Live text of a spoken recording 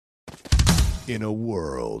in a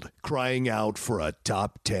world crying out for a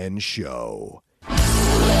top 10 show.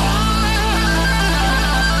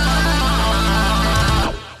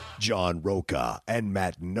 John Roca and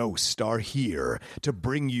Matt Nost are here to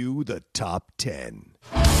bring you the top 10.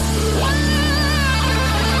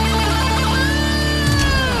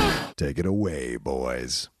 Take it away,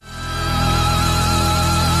 boys.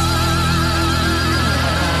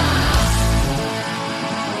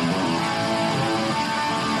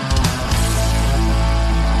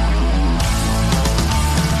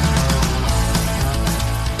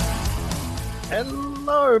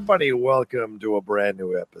 Hello, everybody. Welcome to a brand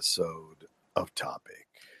new episode of Topic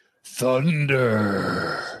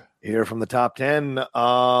Thunder. Here from the top 10.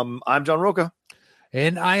 I'm John Roca.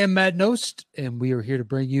 And I am Matt Nost, and we are here to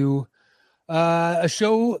bring you a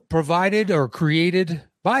show provided or created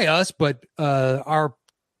by us, but our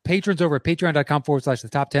patrons over at patreon.com/the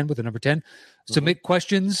top 10 with the number 10 submit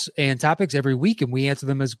questions and topics every week, and we answer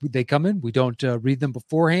them as they come in. We don't read them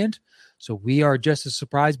beforehand. So we are just as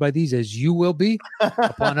surprised by these as you will be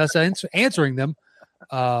upon us answering them.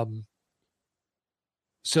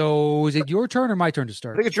 So is it your turn or my turn to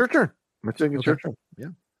start? I think it's your turn. I think it's your turn. Yeah.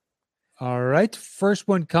 All right. First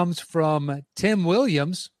one comes from Tim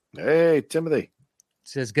Williams. Hey, Timothy.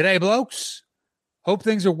 Says, "G'day, blokes. Hope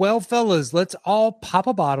things are well, fellas. Let's all pop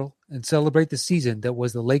a bottle and celebrate the season that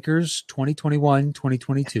was the Lakers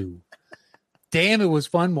 2021-2022. Damn, it was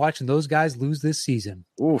fun watching those guys lose this season."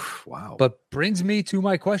 Oof, wow. But brings me to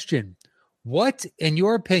my question. What, in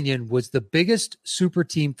your opinion, was the biggest super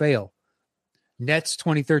team fail? Nets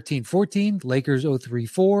 2013-14, Lakers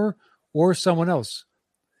 03-04, or someone else?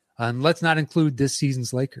 And let's not include this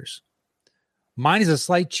season's Lakers. Mine is a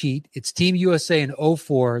slight cheat. It's Team USA in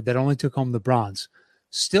 04 that only took home the bronze.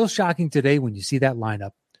 Still shocking today when you see that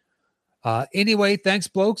lineup. Anyway, thanks,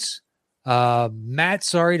 blokes. Matt,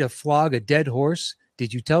 sorry to flog a dead horse.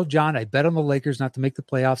 Did you tell John I bet on the Lakers not to make the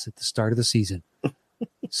playoffs at the start of the season?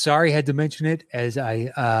 Sorry, had to mention it as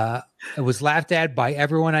I was laughed at by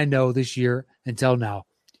everyone I know this year until now.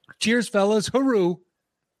 Cheers, fellas. Hooroo.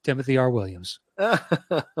 Timothy R. Williams. Okay.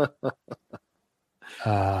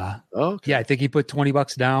 Yeah, I think he put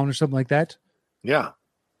 $20 down or something like that. Yeah.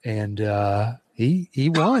 And he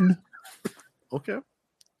won. Okay.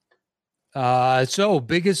 So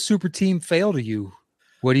biggest super team fail to you?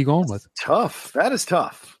 What are you going with? Tough. That is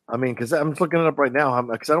tough. I mean, because I'm looking it up right now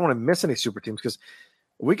because I don't want to miss any super teams because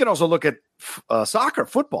we can also look at soccer,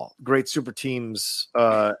 football, great super teams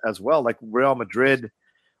as well, like Real Madrid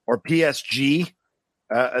or PSG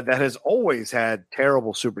that has always had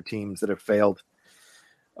terrible super teams that have failed.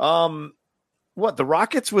 What, the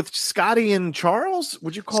Rockets with Scotty and Charles?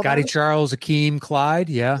 Would you call Scotty, that? Charles, Akeem, Clyde?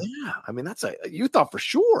 Yeah. Yeah. I mean, you thought for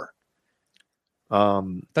sure.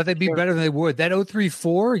 Thought they'd be better than they would. That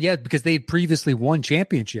 03-04, yeah, because they had previously won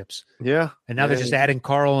championships. Yeah. And now they're just adding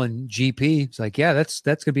Carl and GP. It's like, yeah, that's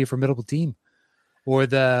going to be a formidable team. Or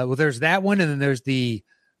there's that one, and then there's the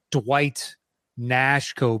Dwight,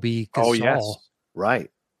 Nash, Kobe, Gasol. Oh, yes. Right.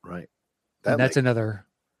 That's another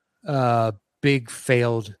big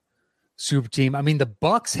failed super team. I mean, the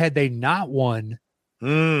Bucks, had they not won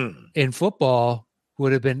in football,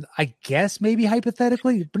 would have been, I guess, maybe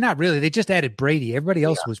hypothetically, but not really. They just added Brady. Everybody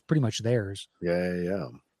else was pretty much theirs. Yeah.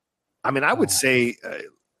 I mean, I would say,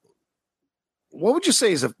 what would you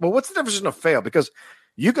say what's the definition of fail? Because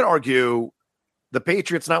you could argue the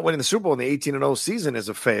Patriots not winning the Super Bowl in the 18-0 season is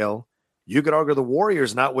a fail. You could argue the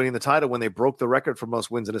Warriors not winning the title when they broke the record for most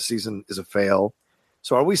wins in a season is a fail.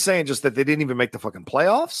 So are we saying just that they didn't even make the fucking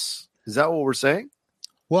playoffs? Is that what we're saying?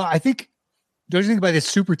 Well, I think the only thing about this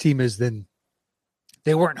super team is then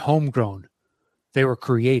they weren't homegrown. They were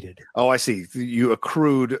created. Oh, I see. You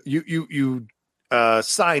accrued, you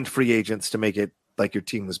signed free agents to make it like your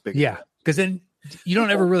team was big. Yeah, because then you don't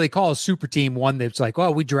ever really call a super team one that's like, oh,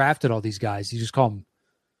 we drafted all these guys. You just call them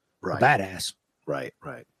a badass. Right.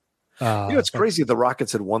 It's crazy. The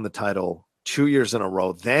Rockets had won the title 2 years in a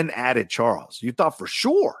row, then added Charles. You thought for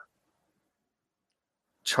sure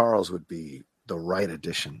Charles would be the right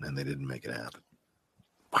addition, and they didn't make it happen.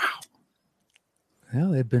 Wow.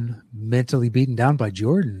 Well, they've been mentally beaten down by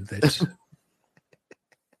Jordan. That's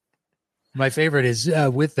my favorite is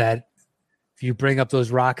with that. If you bring up those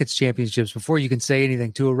Rockets championships before you can say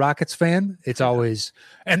anything to a Rockets fan, it's always,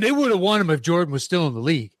 and they would have won them if Jordan was still in the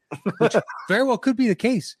league, which very well could be the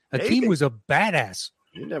case. Hakeem was a badass.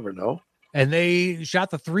 You never know. And they shot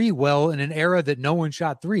the three well in an era that no one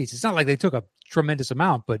shot threes. It's not like they took a tremendous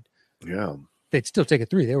amount, but yeah, they'd still take a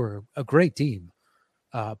three. They were a great team.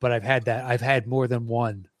 But I've had more than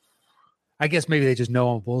one. I guess maybe they just know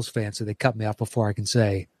I'm a Bulls fan, so they cut me off before I can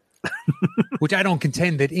say which I don't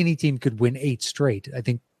contend that any team could win 8 straight. I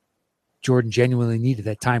think Jordan genuinely needed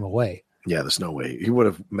that time away. Yeah, there's no way. He would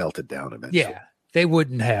have melted down eventually. Yeah, they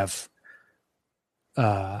wouldn't have.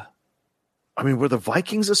 I mean, were the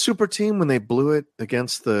Vikings a super team when they blew it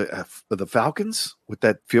against the Falcons with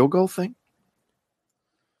that field goal thing?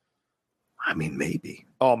 I mean, maybe.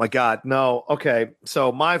 Oh my God, no. Okay,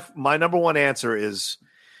 so my number one answer is,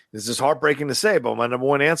 this is heartbreaking to say, but my number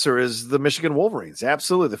one answer is the Michigan Wolverines.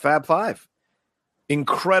 Absolutely, the Fab Five,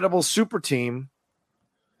 incredible super team,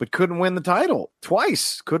 but couldn't win the title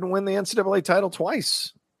twice. Couldn't win the NCAA title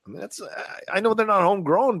twice. I mean, I know they're not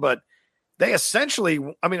homegrown, but they essentially,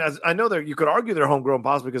 I mean, I know that you could argue they're homegrown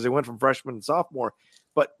possibly because they went from freshman and sophomore,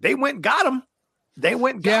 but they went and got them. They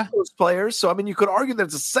went and got those players. So, I mean, you could argue that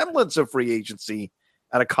it's a semblance of free agency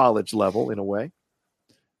at a college level in a way.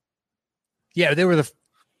 Yeah, they were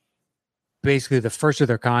basically the first of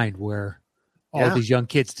their kind where all these young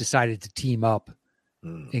kids decided to team up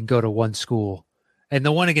and go to one school. And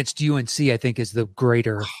the one against UNC, I think, is the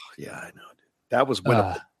greater. Yeah, I know. That was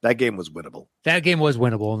winnable. That game was winnable. That game was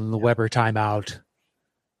winnable in the Weber timeout.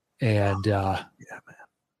 And yeah, man.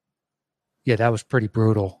 Yeah, that was pretty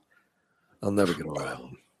brutal. I'll never get over that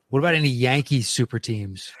one. What about any Yankees super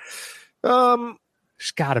teams?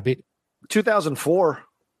 It's got to be 2004,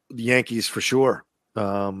 the Yankees for sure.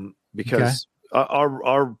 Because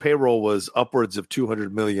our payroll was upwards of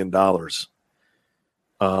 $200 million,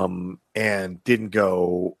 and didn't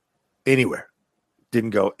go anywhere.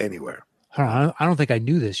 I don't think I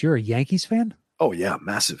knew this. You're a Yankees fan? Oh yeah,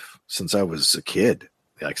 massive. Since I was a kid,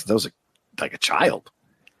 like since I was like a child.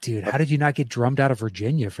 Dude, how did you not get drummed out of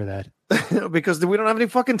Virginia for that? Because we don't have any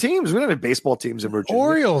fucking teams. We don't have baseball teams in Virginia.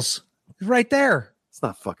 Orioles, right there. It's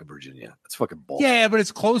not fucking Virginia. It's fucking Baltimore. Yeah, but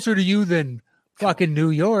it's closer to you than fucking New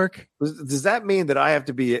York. Does that mean that I have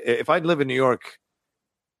to be? If I live in New York,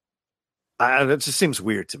 that just seems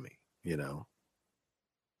weird to me. You know?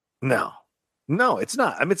 No, it's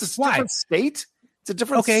not. I mean, it's a different state. It's a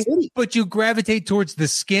different city. But you gravitate towards the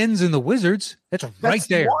Skins and the Wizards. That's right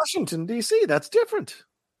there. Washington, D.C. That's different.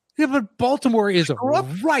 Yeah, but Baltimore is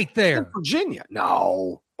right there. In Virginia.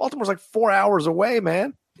 No. Baltimore's like 4 hours away,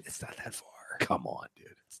 man. It's not that far. Come on, dude.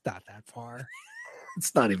 It's not that far.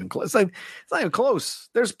 It's not even close. It's not even close.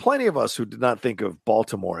 There's plenty of us who did not think of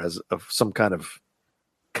Baltimore as of some kind of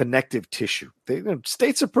connective tissue.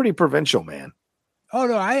 States are pretty provincial, man. Oh,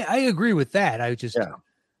 no, I agree with that. I just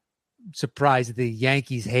surprised that the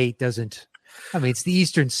Yankees hate doesn't. I mean, it's the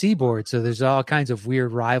Eastern Seaboard, so there's all kinds of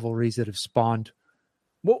weird rivalries that have spawned.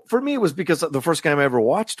 Well, for me, it was because the first game I ever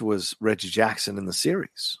watched was Reggie Jackson in the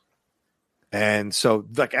series. And so,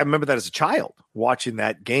 like, I remember that as a child, watching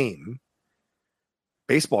that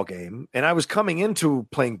baseball game. And I was coming into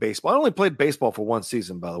playing baseball. I only played baseball for one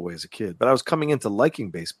season, by the way, as a kid. But I was coming into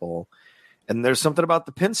liking baseball. And there's something about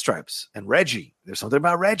the pinstripes and Reggie. There's something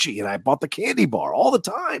about Reggie. And I bought the candy bar all the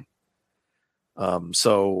time.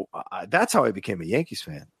 So that's how I became a Yankees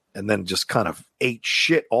fan. And then just kind of ate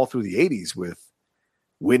shit all through the 80s with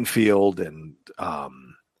Winfield and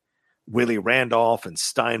Willie Randolph and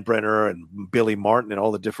Steinbrenner and Billy Martin and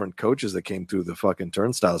all the different coaches that came through the fucking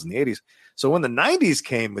turnstiles in the 80s. So when the 90s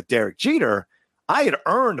came with Derek Jeter, I had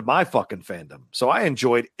earned my fucking fandom. So I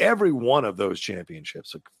enjoyed every one of those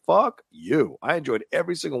championships. Like, fuck you. I enjoyed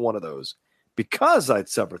every single one of those because I'd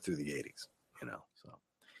suffered through the 80s, you know. So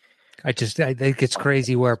I think it's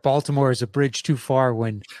crazy where Baltimore is a bridge too far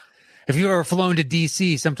when if you've ever flown to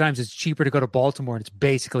DC, sometimes it's cheaper to go to Baltimore and it's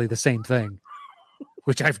basically the same thing,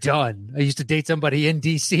 which I've done. I used to date somebody in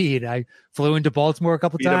DC and I flew into Baltimore a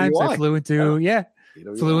couple times. I flew into,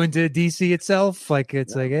 flew into DC itself. Like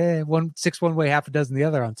it's like, 6 one way, half a dozen the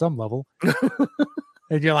other on some level.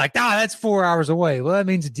 And you're like, that's 4 hours away. Well, that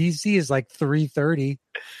means DC is like 3:30,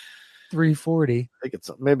 3:40. I think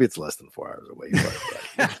maybe it's less than 4 hours away.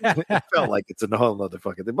 It felt like it's a whole other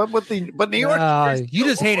fucking thing. But New York, you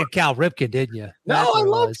just hated Cal Ripken, didn't you? No, I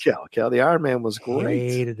loved Cal. Cal, the Iron Man was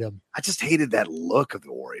great. Hated him. I just hated that look of the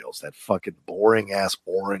Orioles, that fucking boring ass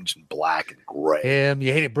orange and black and gray.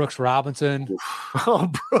 You hated Brooks Robinson.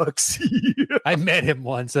 Oh, Brooks. Yeah. I met him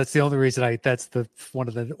once. That's the only reason that's one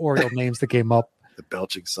of the Oriole names that came up. The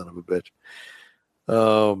belching son of a bitch.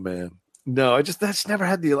 Oh man. No, that's never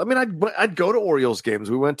had the. I mean, I'd go to Orioles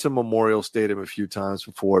games. We went to Memorial Stadium a few times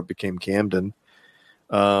before it became Camden,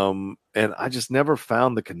 and I just never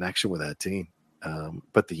found the connection with that team.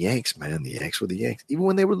 But the Yanks, man, the Yanks were the Yanks. Even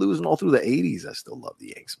when they were losing all through the 80s, I still love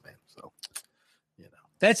the Yanks, man. So, you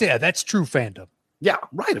know, that's true fandom. Yeah,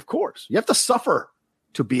 right. Of course, you have to suffer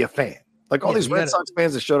to be a fan. Like all these Red Sox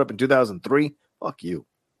fans that showed up in 2003. Fuck you.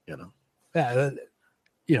 You know.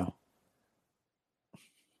 Yeah,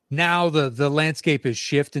 now the landscape is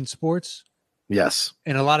shift in sports. Yes.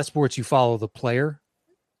 In a lot of sports, you follow the player,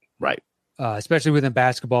 Right. especially within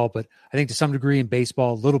basketball, but I think to some degree in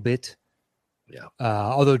baseball, a little bit. Yeah.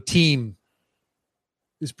 Although team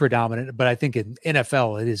is predominant, but I think in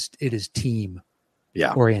NFL it is team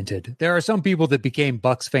oriented. There are some people that became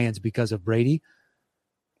Bucks fans because of Brady.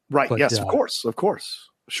 Right. But, yes. Of course.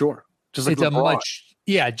 Sure. Just like it's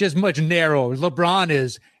LeBron. just much narrower. LeBron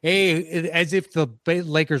is as if the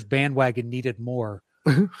Lakers bandwagon needed more.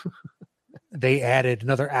 They added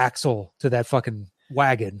another axle to that fucking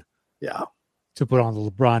wagon. Yeah. To put on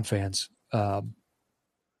the LeBron fans. I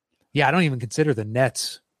don't even consider the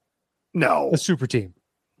Nets a super team.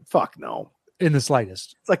 Fuck no. In the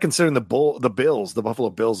slightest. It's like considering the Buffalo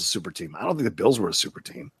Bills a super team. I don't think the Bills were a super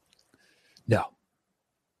team. No.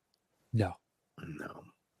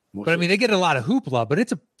 But I mean, they get a lot of hoopla, but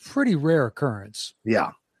it's a pretty rare occurrence.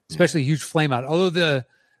 Yeah. Especially a huge flame out. Although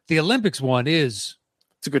the Olympics one is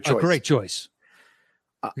a good choice. A great choice.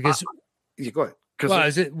 Because go ahead.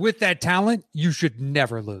 Well, with that talent, you should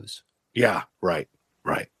never lose. Yeah, right.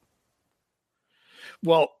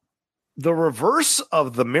 Well, the reverse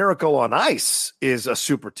of the Miracle on Ice is a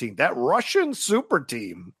super team. That Russian super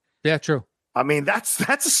team. Yeah, true. I mean, that's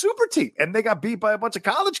a super team. And they got beat by a bunch of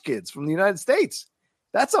college kids from the United States.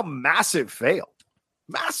 That's a massive fail.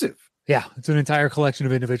 Massive. Yeah, it's an entire collection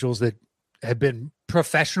of individuals that have been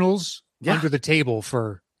professionals under the table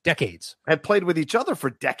for decades. Had played with each other for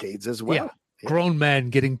decades as well. Yeah. Grown men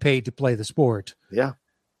getting paid to play the sport. Yeah.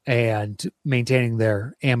 And maintaining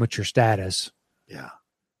their amateur status. Yeah.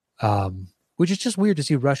 Which is just weird to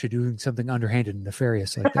see Russia doing something underhanded and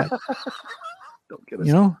nefarious like that. Don't get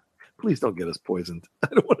us, please don't get us poisoned. I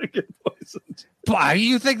don't want to get poisoned. Why,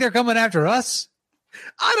 you think they're coming after us?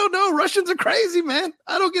 I don't know. Russians are crazy, man.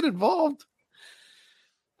 I don't get involved.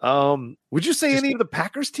 Would you say any of the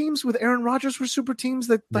Packers teams with Aaron Rodgers were super teams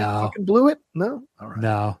that fucking blew it? No? All right.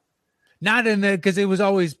 No. Not in because it was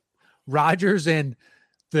always Rodgers and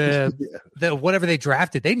the whatever they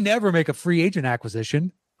drafted. They never make a free agent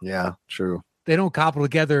acquisition. Yeah, true. They don't cobble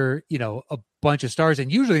together, a bunch of stars.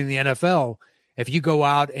 And usually in the NFL, if you go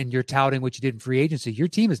out and you're touting what you did in free agency, your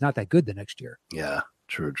team is not that good the next year. Yeah,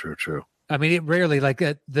 true. I mean, it rarely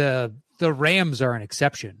the Rams are an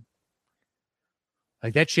exception.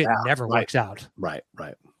 Like that shit never works out. Right.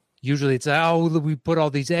 Usually it's, we put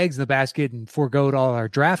all these eggs in the basket and forgoed all our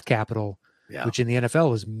draft capital, which in the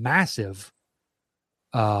NFL is massive.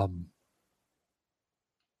 So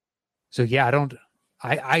yeah, I don't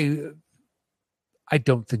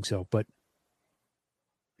think so, but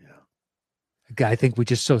I think we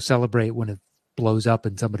just so celebrate when it blows up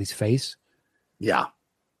in somebody's face. Yeah.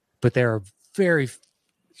 But there are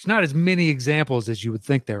it's not as many examples as you would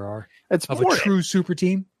think there are of a true super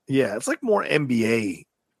team. Yeah. It's like more NBA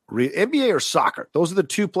or soccer. Those are the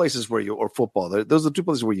two places or football. Those are the two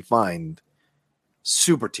places where you find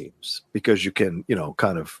super teams because you can,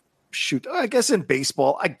 kind of shoot. I guess in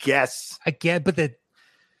baseball, I get, but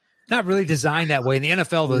not really designed that way. In the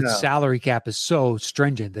NFL, the salary cap is so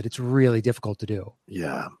stringent that it's really difficult to do.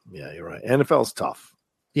 Yeah, you're right. NFL's tough.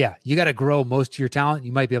 Yeah, you got to grow most of your talent.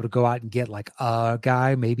 You might be able to go out and get like a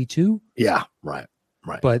guy, maybe two. Yeah, right.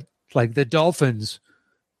 But like the Dolphins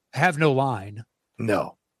have no line.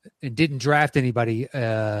 No. And didn't draft anybody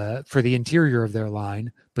for the interior of their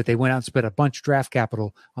line, but they went out and spent a bunch of draft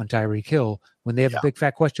capital on Tyreek Hill when they have a big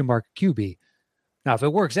fat question mark QB. Now, if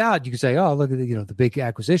it works out, you can say, "Oh, look at the big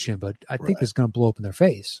acquisition," but I think it's going to blow up in their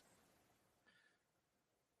face.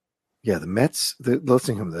 Yeah, the Mets.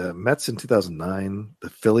 Listening to him, the Mets in 2009, the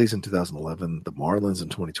Phillies in 2011, the Marlins in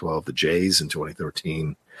 2012, the Jays in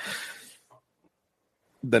 2013,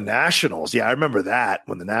 the Nationals. Yeah, I remember that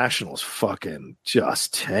when the Nationals fucking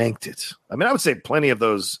just tanked it. I mean, I would say plenty of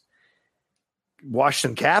those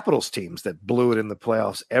Washington Capitals teams that blew it in the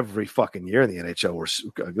playoffs every fucking year in the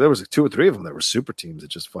NHL there was 2 or 3 of them that were super teams that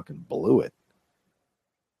just fucking blew it.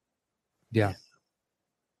 Yeah.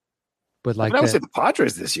 But like I would say the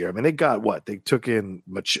Padres this year. I mean, they got what? They took in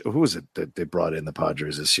who was it that they brought in the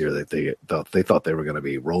Padres this year that they thought they were going to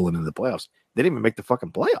be rolling in the playoffs. They didn't even make the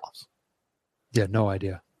fucking playoffs. Yeah, no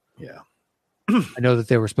idea. Yeah. I know that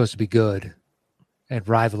they were supposed to be good and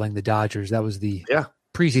rivaling the Dodgers. That was the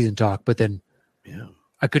preseason talk, but then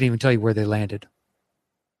I couldn't even tell you where they landed.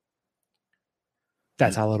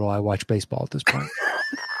 That's how little I watch baseball at this point.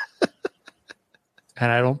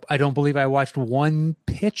 And I don't believe I watched one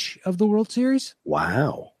pitch of the World Series.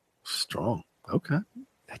 Wow. Strong. Okay.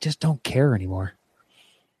 I just don't care anymore.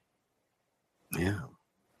 Yeah.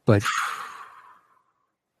 But,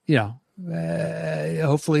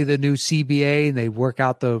 hopefully the new CBA and they work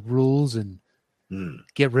out the rules and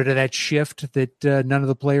Get rid of that shift that none of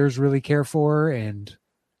the players really care for, and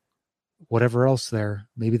whatever else there.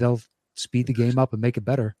 Maybe they'll speed the game up and make it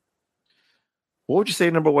better. What would you say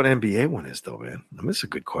number one NBA one is, though, man? I mean, that's a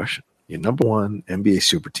good question. Your number one NBA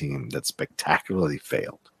super team that spectacularly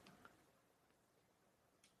failed.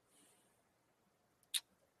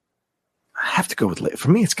 I have to go with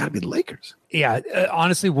for me. It's got to be the Lakers. Yeah,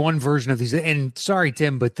 honestly, one version of these. And sorry,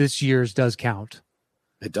 Tim, but this year's does count.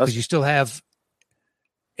 It does. Because you still have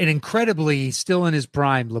an incredibly still in his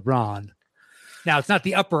prime LeBron. Now it's not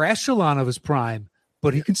the upper echelon of his prime,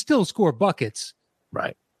 but he can still score buckets.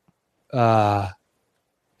 Right.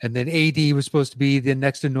 And then AD was supposed to be the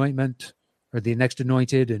next anointment or the next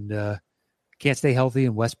anointed, and can't stay healthy.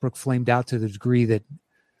 And Westbrook flamed out to the degree that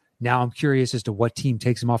now I'm curious as to what team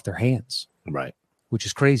takes him off their hands. Right. Which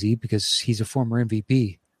is crazy because he's a former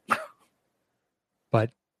MVP. But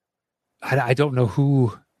I don't know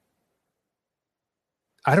who.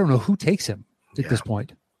 I don't know who takes him at this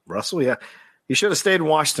point. Russell, yeah. He should have stayed in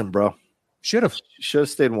Washington, bro. Should have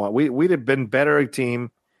stayed in Washington. We'd have been better a team.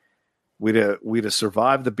 We'd have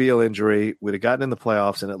survived the Beal injury. We'd have gotten in the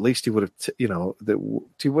playoffs, and at least he would have, he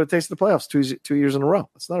would have tasted the playoffs 2 years in a row.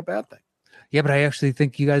 It's not a bad thing. Yeah, but I actually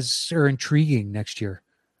think you guys are intriguing next year.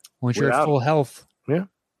 Once you're at full health. Yeah.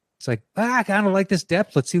 It's like, I kind of like this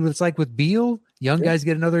depth. Let's see what it's like with Beal. Young guys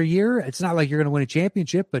get another year. It's not like you're going to win a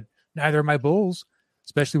championship, but neither are my Bulls,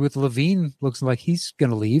 especially with Levine. Looks like he's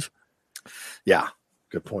going to leave. Yeah.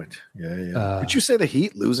 Good point. Yeah. Would you say the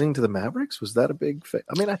Heat losing to the Mavericks? Was that a big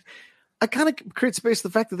I mean, I kind of create space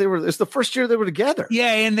the fact that it's the first year they were together.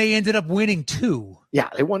 Yeah, and they ended up winning 2. Yeah,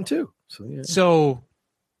 they won 2. So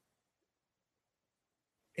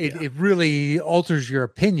it really alters your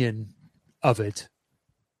opinion of it.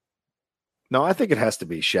 No, I think it has to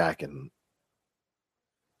be Shaq and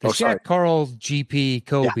Shaq, Carl, GP,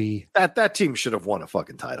 Kobe. Yeah, that team should have won a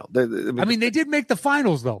fucking title. They did make the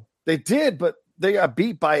finals though. They did, but they got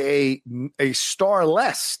beat by a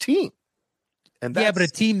star-less team. And but a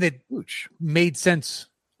team that made sense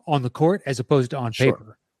on the court as opposed to on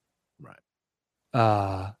paper. Right.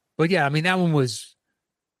 But yeah, I mean, that one was,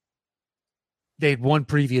 they'd won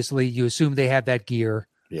previously. You assume they have that gear.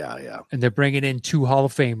 Yeah. And they're bringing in 2 Hall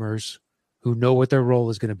of Famers who know what their role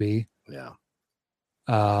is going to be. Yeah.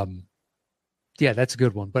 Yeah, that's a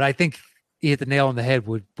good one. But I think he hit the nail on the head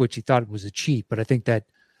with which he thought was a cheat. But I think that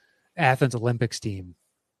Athens Olympics team,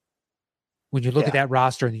 when you look at that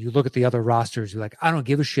roster and you look at the other rosters, you're like, I don't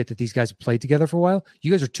give a shit that these guys have played together for a while.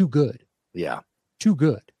 You guys are too good. Yeah. Too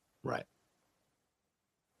good. Right.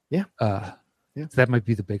 Yeah. So that might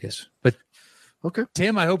be the biggest. But okay,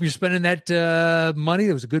 Tim, I hope you're spending that money.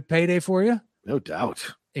 It was a good payday for you. No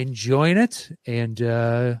doubt. Enjoying it. And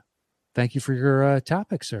thank you for your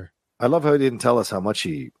topic, sir. I love how he didn't tell us how much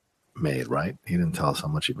he made, right? He didn't tell us how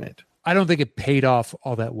much he made. I don't think it paid off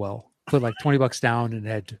all that well. Put like $20 down and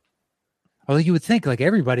had, although you would think like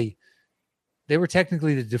everybody, they were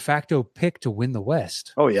technically the de facto pick to win the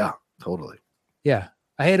West. Oh yeah, totally. Yeah.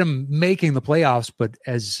 I had him making the playoffs, but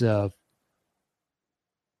as I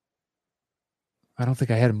don't think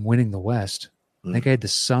I had him winning the West. I think I had the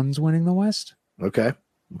Suns winning the West. Okay.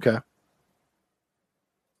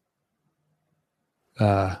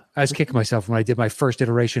 I was kicking myself when I did my first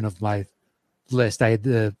iteration of my list. I had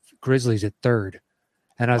the Grizzlies at 3rd.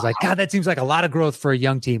 And I was like, God, that seems like a lot of growth for a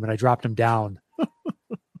young team. And I dropped them down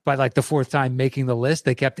by like the 4th time making the list.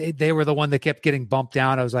 They were the one that kept getting bumped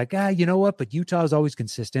down. I was like, you know what? But Utah is always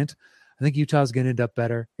consistent. I think Utah's going to end up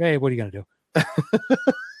better. Hey, what are you going to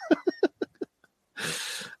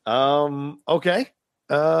do? Okay.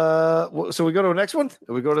 So we go to the next one?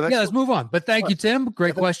 We go to the next one? Let's move on. But thank you, Tim.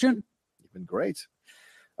 Great question. You've been great.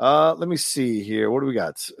 Let me see here. What do we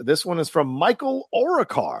got? This one is from Michael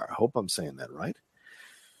Orakar. I hope I'm saying that right.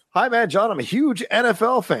 Hi, man, John. I'm a huge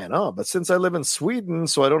NFL fan. But since I live in Sweden,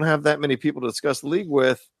 so I don't have that many people to discuss the league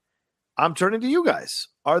with, I'm turning to you guys.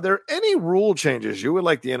 Are there any rule changes you would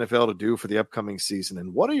like the NFL to do for the upcoming season?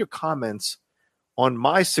 And what are your comments on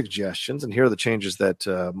my suggestions? And here are the changes that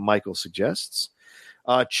Michael suggests.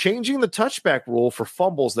 Changing the touchback rule for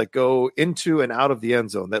fumbles that go into and out of the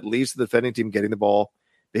end zone that leads to the defending team getting the ball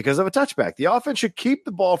because of a touchback. The offense should keep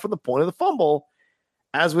the ball from the point of the fumble,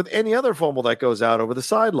 as with any other fumble that goes out over the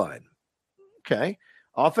sideline. Okay.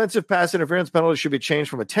 Offensive pass interference penalty should be changed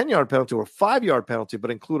from a 10-yard penalty to a 5-yard penalty,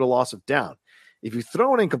 but include a loss of down. If you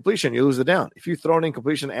throw an incompletion, you lose the down. If you throw an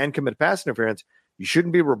incompletion and commit pass interference, you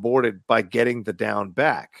shouldn't be rewarded by getting the down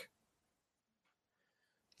back.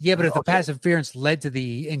 Yeah, but if the pass interference led to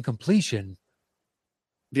the incompletion.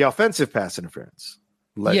 The offensive pass interference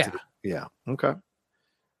led to the, okay.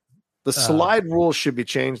 The slide rule should be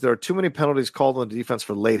changed. There are too many penalties called on the defense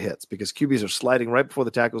for late hits because QBs are sliding right before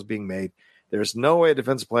the tackle is being made. There is no way a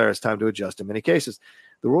defensive player has time to adjust in many cases.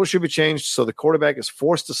 The rule should be changed so the quarterback is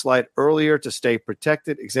forced to slide earlier to stay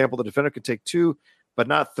protected. Example, the defender could take 2, but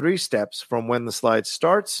not 3 steps from when the slide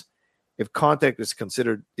starts if contact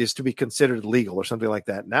is to be considered legal or something like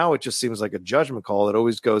that. Now it just seems like a judgment call that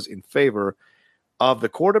always goes in favor of the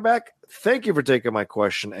quarterback. Thank you for taking my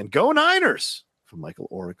question, and go Niners from Michael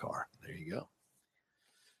Orikar. There you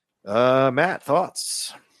go. Matt,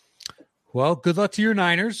 thoughts? Well, good luck to your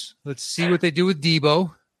Niners. Let's see what they do with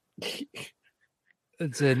Debo.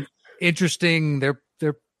 It's an interesting. They're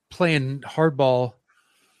playing hardball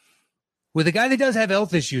with a guy that does have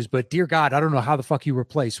health issues, but dear God, I don't know how the fuck you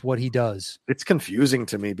replace what he does. It's confusing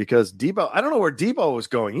to me because Debo, I don't know where Debo was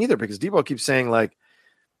going either, because Debo keeps saying like,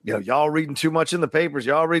 y'all reading too much in the papers.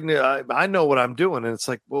 Y'all reading, I know what I'm doing. And it's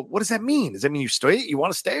like, well, what does that mean? Does that mean you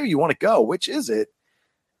want to stay or you want to go? Which is it?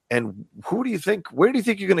 And where do you think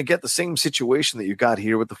you're going to get the same situation that you got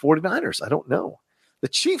here with the 49ers? I don't know. The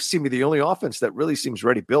Chiefs seem to be the only offense that really seems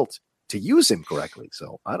ready built to use him correctly.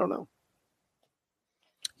 So I don't know.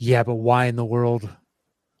 Yeah, but why in the world?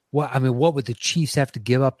 What would the Chiefs have to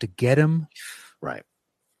give up to get him? Right.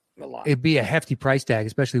 A lot. It'd be a hefty price tag,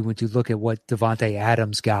 especially when you look at what Devontae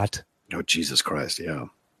Adams got. Oh, Jesus Christ. Yeah.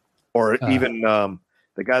 Or even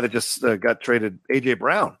the guy that just got traded, A.J.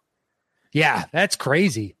 Brown. Yeah, that's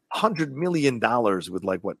crazy. $100 million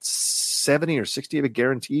with 70 or 60 of it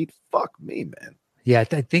guaranteed? Fuck me, man. Yeah, I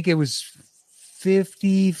think it was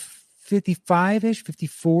 50, 55-ish,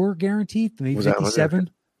 54 guaranteed, maybe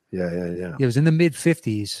 57. Yeah. It was in the mid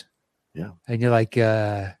 50s. Yeah. And you're like,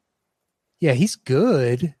 yeah, he's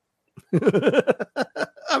good.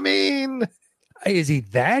 I mean, is he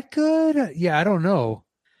that good? Yeah, I don't know.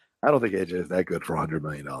 I don't think AJ is that good for $100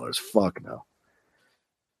 million. Fuck no.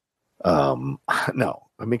 No.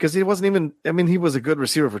 I mean, because he wasn't even, he was a good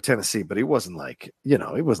receiver for Tennessee, but he wasn't like, he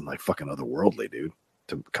wasn't like fucking otherworldly, dude,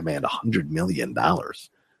 to command $100 million.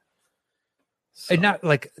 So. And not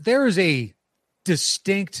like there is a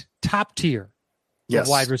distinct top tier of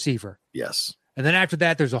wide receiver. Yes. And then after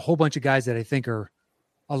that, there's a whole bunch of guys that I think are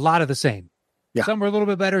a lot of the same. Yeah. Some are a little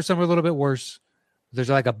bit better, some are a little bit worse. There's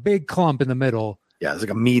like a big clump in the middle. Yeah, it's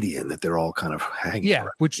like a median that they're all kind of hanging. Yeah,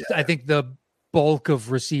 which I think the bulk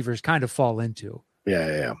of receivers kind of fall into.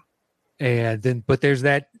 Yeah. And then, but there's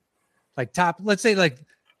that like top, let's say like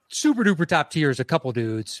super duper top tier is a couple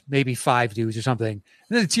dudes, maybe 5 dudes or something. And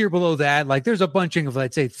then the tier below that, like there's a bunching of,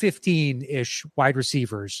 let's say 15-ish wide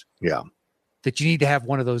receivers. Yeah. That you need to have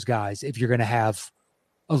one of those guys if you're going to have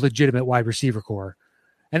a legitimate wide receiver core.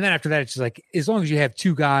 And then after that, it's just like, as long as you have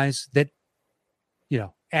 2 guys that,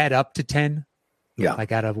 add up to 10,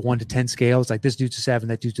 like out of 1 to 10 scales, like this dude's a 7,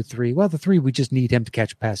 that dude's a 3. Well, the 3, we just need him to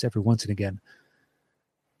catch a pass every once and again.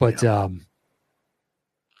 But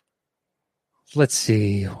let's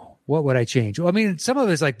see, what would I change? Well, I mean, some of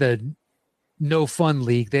it's like the no fun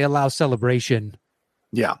league. They allow celebration.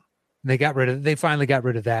 Yeah. They finally got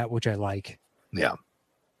rid of that, which I like. Yeah.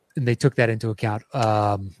 And they took that into account.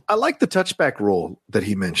 I like the touchback rule that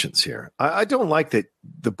he mentions here. I don't like that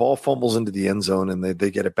the ball fumbles into the end zone and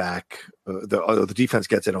they get it back. The defense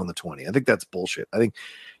gets it on the 20. I think that's bullshit. I think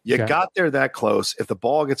you got there that close. If the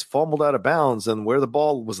ball gets fumbled out of bounds, then where the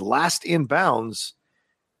ball was last in bounds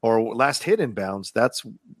or last hit in bounds, that's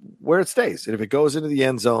where it stays. And if it goes into the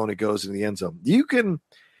end zone, it goes into the end zone. You can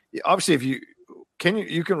obviously, if you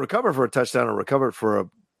can recover for a touchdown or recover for a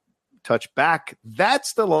touchback, that's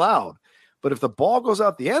still allowed. But if the ball goes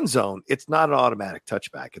out the end zone, it's not an automatic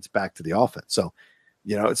touchback. It's back to the offense. So,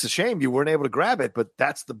 it's a shame you weren't able to grab it, but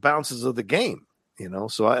that's the bounces of the game,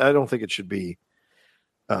 So I don't think it should be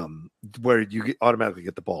where you automatically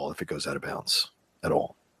get the ball if it goes out of bounds at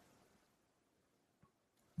all.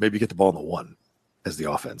 Maybe you get the ball on the 1 as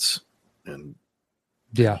the offense and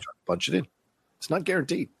punch it in. It's not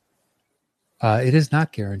guaranteed. It is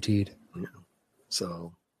not guaranteed. Yeah.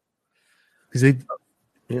 So. Because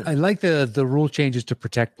I like the rule changes to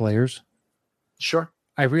protect players. Sure.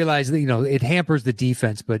 I realize that, it hampers the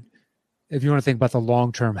defense, but if you want to think about the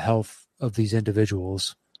long-term health of these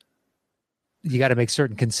individuals, you got to make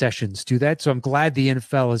certain concessions to that. So I'm glad the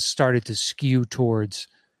NFL has started to skew towards,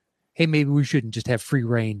 hey, maybe we shouldn't just have free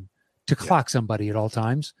reign to clock somebody at all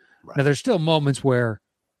times. Right. Now, there's still moments where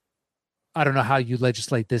I don't know how you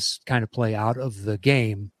legislate this kind of play out of the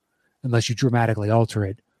game unless you dramatically alter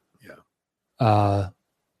it.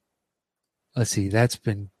 Let's see. That's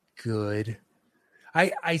been good.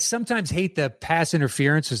 I sometimes hate the pass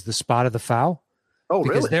interference as the spot of the foul. Oh,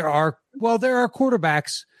 because really? There are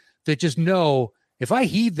quarterbacks that just know If I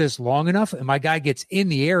heave this long enough and my guy gets in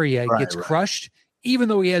the area and gets crushed, even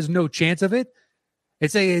though he has no chance of it,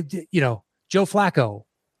 it's Joe Flacco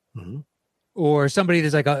or somebody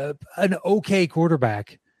that's like an okay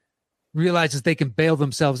quarterback realizes they can bail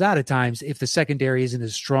themselves out at times if the secondary isn't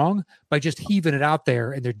as strong by just heaving it out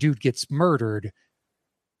there and their dude gets murdered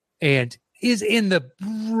and is in the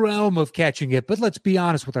realm of catching it. But let's be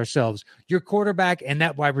honest with ourselves. Your quarterback and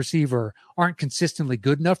that wide receiver aren't consistently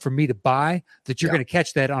good enough for me to buy that you're going to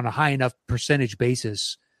catch that on a high enough percentage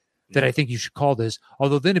basis that I think you should call this.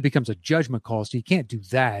 Although then it becomes a judgment call, so you can't do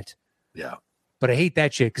that. Yeah. But I hate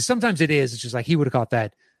that shit because sometimes it's just like he would have caught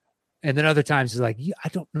that. And then other times it's like, I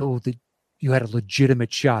don't know that you had a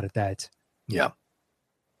legitimate shot at that. Yeah.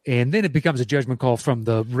 And then it becomes a judgment call from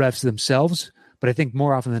the refs themselves. But I think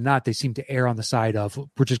more often than not, they seem to err on the side of,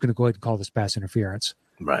 we're just going to go ahead and call this pass interference.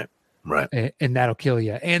 Right. And that'll kill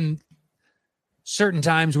you. And certain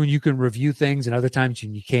times when you can review things and other times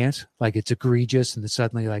when you can't, like it's egregious and then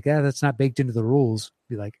suddenly like, that's not baked into the rules.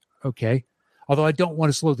 Be like, okay. Although I don't want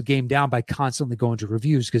to slow the game down by constantly going to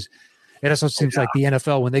reviews because it also seems like the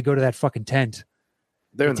NFL, when they go to that fucking tent,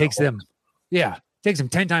 it takes them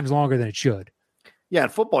 10 times longer than it should. Yeah, in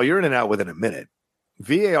football, you're in and out within a minute.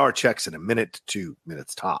 VAR checks in a minute to 2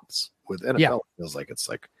 minutes tops. With NFL, it feels like it's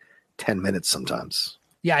like 10 minutes sometimes.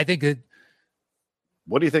 Yeah, I think that.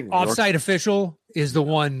 What do you think? Offside official is the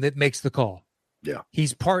one that makes the call. Yeah.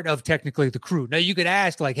 He's part of technically the crew. Now you could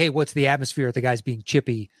ask like, hey, what's the atmosphere if the guy's being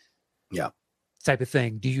chippy? Yeah. Type of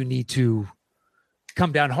thing. Do you need to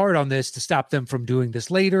come down hard on this to stop them from doing this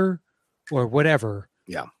later or whatever?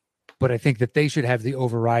 Yeah. But I think that they should have the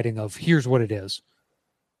overriding of here's what it is.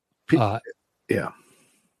 Yeah.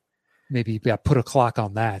 Maybe put a clock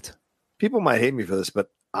on that. People might hate me for this, but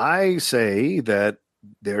I say that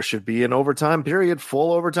there should be an overtime period,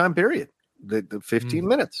 full overtime period, the 15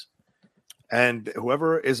 minutes. And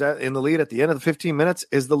whoever is in the lead at the end of the 15 minutes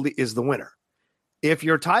is the winner. If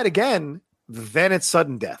you're tied again, then it's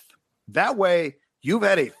sudden death. That way, you've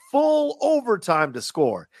had a full overtime to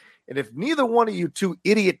score. And if neither one of you two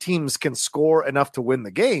idiot teams can score enough to win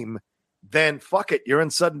the game, then fuck it. You're in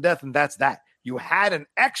sudden death, and that's that. You had an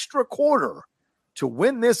extra quarter to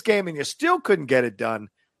win this game, and you still couldn't get it done.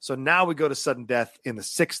 So now we go to sudden death in the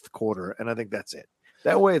 6th quarter, and I think that's it.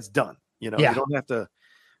 That way it's done. You don't have to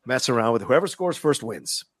mess around with whoever scores first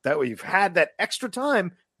wins. That way you've had that extra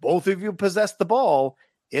time. Both of you possessed the ball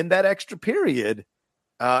in that extra period,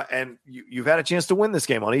 and you've had a chance to win this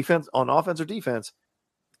game on offense or defense.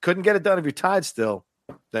 Couldn't get it done if you're tied still.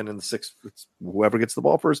 Then in the 6th, it's whoever gets the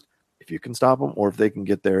ball first, if you can stop them or if they can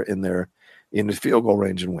get there in the field goal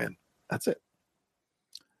range and win. That's it.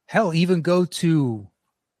 Hell, even go to,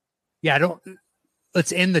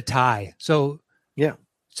 let's end the tie. So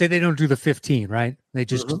say they don't do the 15, right? They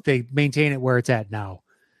just, they maintain it where it's at now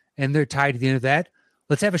and they're tied to the end of that.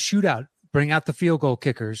 Let's have a shootout. Bring out the field goal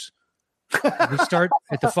kickers. We start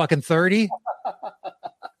at the fucking 30.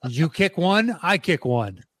 You kick one, I kick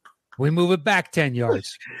one. We move it back 10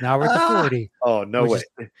 yards. Now we're at the 40. Oh, no way.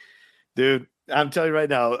 Dude, I'm telling you right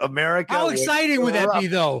now, America. How exciting would that be,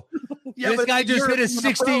 though? This guy just hit a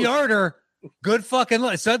 60-yarder. Good fucking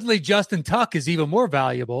luck. Suddenly, Justin Tuck is even more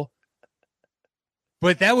valuable.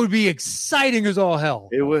 But that would be exciting as all hell.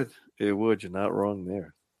 It would. You're not wrong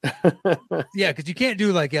there. Yeah, because you can't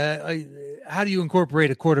do like how do you incorporate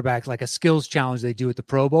a quarterback like a skills challenge they do at the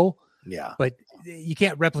Pro Bowl? Yeah. But you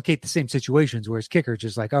can't replicate the same situations, whereas kicker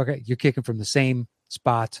just like, okay, you're kicking from the same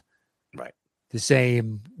spot. Right. The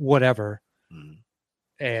same whatever.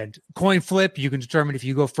 And coin flip, you can determine if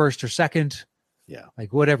you go first or second. Yeah.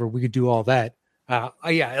 Like whatever, we could do all that.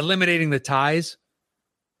 Eliminating the ties,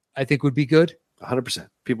 I think would be good. 100%.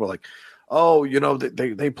 People are like, oh,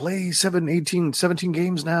 they play 17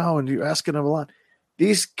 games now and you're asking them a lot.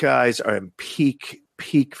 These guys are in peak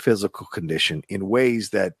physical condition in ways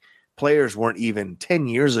that players weren't even 10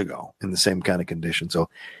 years ago in the same kind of condition. So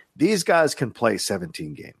these guys can play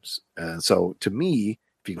 17 games. So to me,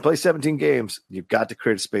 if you can play 17 games, you've got to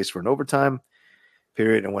create a space for an overtime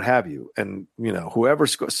period and what have you. And, whoever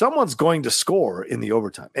scores, someone's going to score in the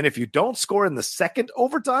overtime. And if you don't score in the second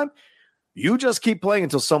overtime, you just keep playing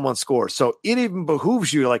until someone scores. So it even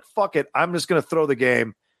behooves you like, fuck it, I'm just going to throw the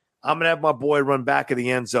game. I'm going to have my boy run back in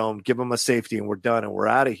the end zone, give him a safety, and we're done and we're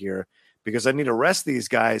out of here because I need to rest these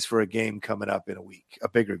guys for a game coming up in a week, a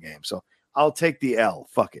bigger game. So I'll take the L.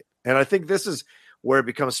 Fuck it. And I think this is where it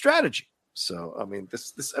becomes strategy. So, I mean,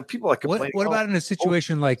 this people like complaining. What about in a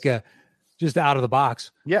situation like just out of the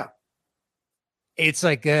box? Yeah. It's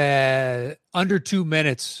like under 2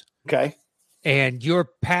 minutes. Okay. And you're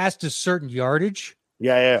past a certain yardage.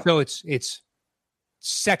 Yeah. So it's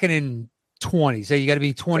 2nd and 20. Say you got to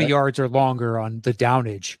be 20 yards or longer on the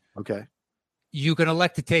downage. Okay. You can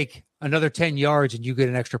elect to take another 10 yards and you get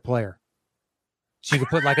an extra player. So you can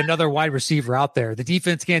put like another wide receiver out there. The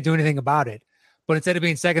defense can't do anything about it. But instead of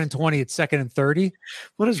being 2nd and 20, it's 2nd and 30.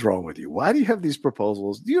 What is wrong with you? Why do you have these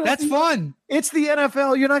proposals? That's fun. It's the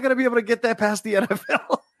NFL. You're not going to be able to get that past the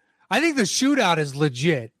NFL. I think the shootout is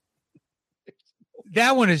legit.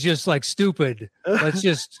 That one is just like stupid.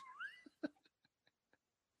 Let's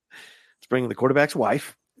bring in the quarterback's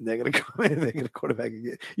wife. They're going to come in. They're going to quarterback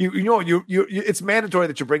again. It's mandatory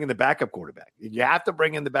that you bring in the backup quarterback. You have to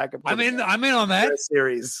bring in the backup. I'm in on that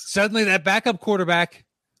series. Suddenly, that backup quarterback,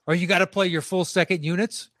 or you got to play your full second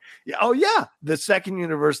units. Yeah. Oh yeah, the second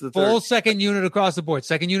unit versus the third. Full second unit across the board.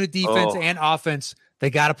 Second unit defense and offense. They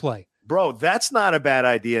got to play. Bro, that's not a bad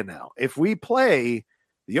idea. Now, if we play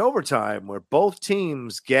the overtime where both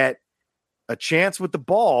teams get a chance with the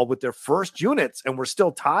ball with their first units, and we're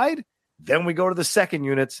still tied. Then we go to the second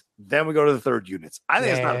units. Then we go to the third units. I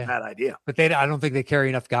think it's not a bad idea. But I don't think they carry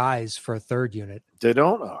enough guys for a third unit. They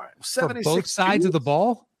don't? All right. 76 for both sides of the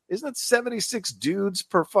ball? Isn't it 76 dudes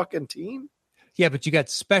per fucking team? Yeah, but you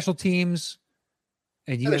got special teams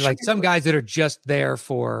and you got like some guys that are just there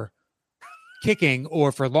for kicking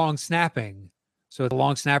or for long snapping. So the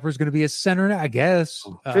long snapper is going to be a center, I guess.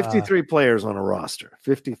 53 players on a roster.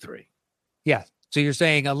 53. Yeah. So you're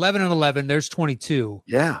saying 11 and 11, there's 22.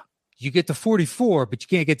 Yeah. You get to 44, but you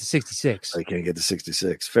can't get to 66. I can't get to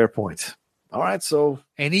 66. Fair point. All right. So,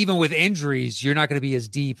 and even with injuries, you're not going to be as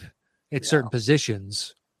deep at certain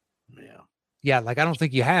positions. Yeah. Yeah. Like, I don't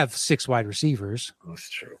think you have 6 wide receivers. That's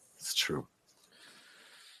true. It's true.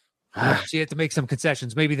 So you have to make some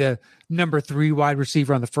concessions. Maybe the number 3 wide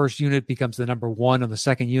receiver on the first unit becomes the number 1 on the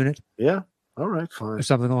second unit. Yeah. All right. Fine. Or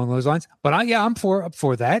something along those lines. But I'm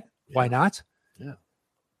for that. Yeah. Why not? Yeah.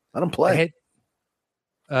 Let them play.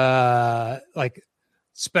 Like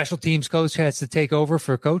special teams coach has to take over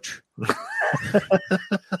for coach.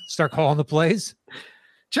 Start calling the plays.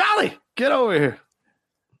 Charlie, get over here.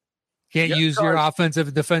 Can't use your offensive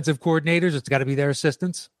and defensive coordinators. It's got to be their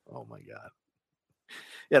assistants. Oh my God.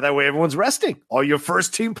 Yeah, that way everyone's resting. All your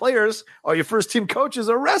first team players, all your first team coaches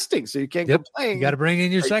are resting, so you can't complain. You got to bring in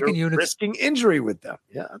your second unit. Risking injury with them.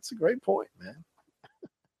 Yeah, that's a great point, man.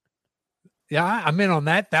 Yeah, I'm in on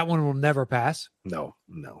that. That one will never pass. No.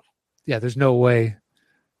 Yeah, there's no way.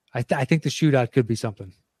 I think the shootout could be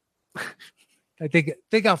something. I think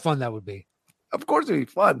how fun that would be. Of course it'd be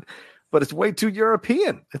fun, but it's way too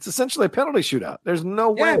European. It's essentially a penalty shootout. There's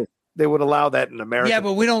no way they would allow that in America. Yeah,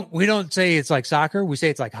 but we don't say it's like soccer. We say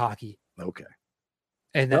it's like hockey. Okay.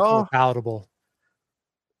 And that's more palatable.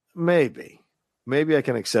 Maybe I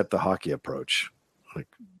can accept the hockey approach. Like,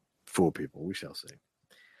 fool people. We shall see.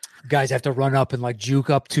 Guys have to run up and like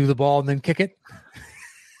juke up to the ball and then kick it.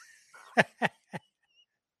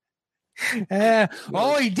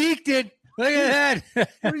 Oh, he deked it. Look at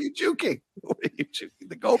that. What are you juking?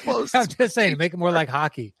 The goalpost. I'm just saying, make it more like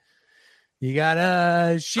hockey. You got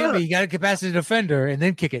to shimmy. You got to get past the defender and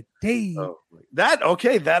then kick it. Hey. Oh, that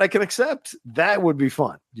I can accept. That would be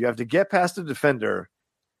fun. You have to get past the defender,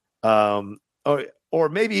 or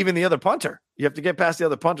maybe even the other punter. You have to get past the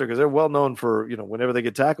other punter because they're well known for, whenever they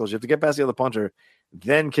get tackles, you have to get past the other punter,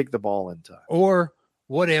 then kick the ball in time. Or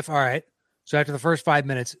what if, all right, so after the first 5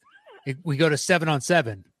 minutes, we go to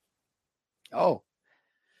 7-on-7. Oh.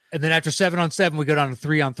 And then after 7-on-7, we go down to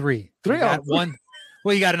 3-on-3. 3-on-1.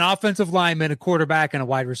 Well, you got an offensive lineman, a quarterback, and a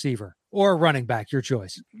wide receiver. Or a running back, your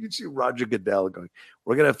choice. You can see Roger Goodell going,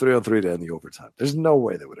 we're going to have 3-on-3 to end the overtime. There's no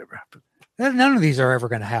way that would ever happen. None of these are ever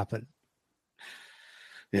going to happen.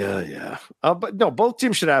 Yeah. But no, both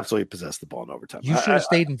teams should absolutely possess the ball in overtime. You should have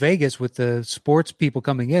stayed in Vegas with the sports people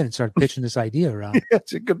coming in and started pitching this idea around. Yeah,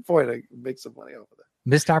 it's a good point. I can make some money off of that.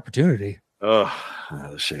 Missed opportunity. Oh,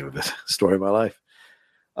 the shame of it. Story of my life.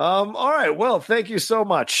 All right. Well, thank you so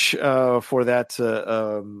much for that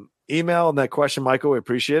email and that question, Michael. We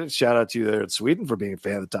appreciate it. Shout out to you there in Sweden for being a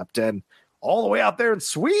fan of the top 10 all the way out there in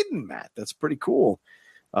Sweden, Matt. That's pretty cool.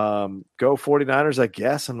 Go 49ers, I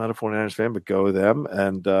guess. I'm not a 49ers fan, but go them.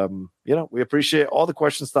 And, we appreciate all the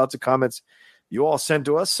questions, thoughts, and comments you all send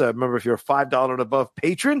to us. Remember, if you're a $5 and above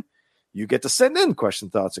patron, you get to send in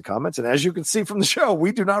questions, thoughts, and comments. And as you can see from the show,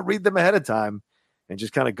 we do not read them ahead of time and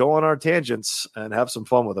just kind of go on our tangents and have some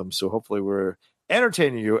fun with them. So hopefully we're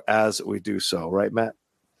entertaining you as we do so. Right, Matt?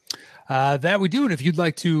 That we do. And if you'd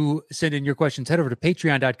like to send in your questions, head over to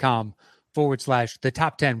patreon.com/the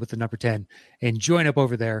top 10 with the number 10 and join up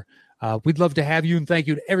over there. We'd love to have you, and thank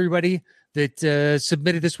you to everybody that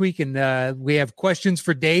submitted this week. And we have questions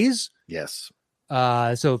for days. Yes.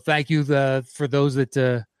 So thank you for those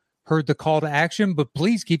that heard the call to action, but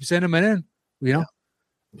please keep sending them in. you know.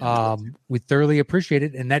 We thoroughly appreciate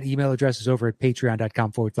it. And that email address is over at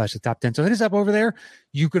patreon.com/the top 10. So hit us up over there.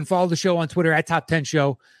 You can follow the show on Twitter at Top 10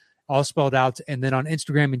 Show, all spelled out. And then on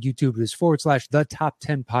Instagram and YouTube, it is /the top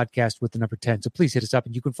 10 podcast with the number 10. So please hit us up,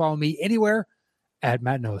 and you can follow me anywhere at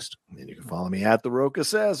Matt Nost. And you can follow me at The Rocha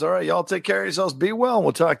Says. All right, y'all take care of yourselves. Be well. And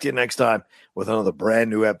we'll talk to you next time with another brand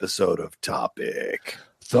new episode of Topic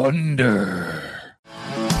Thunder.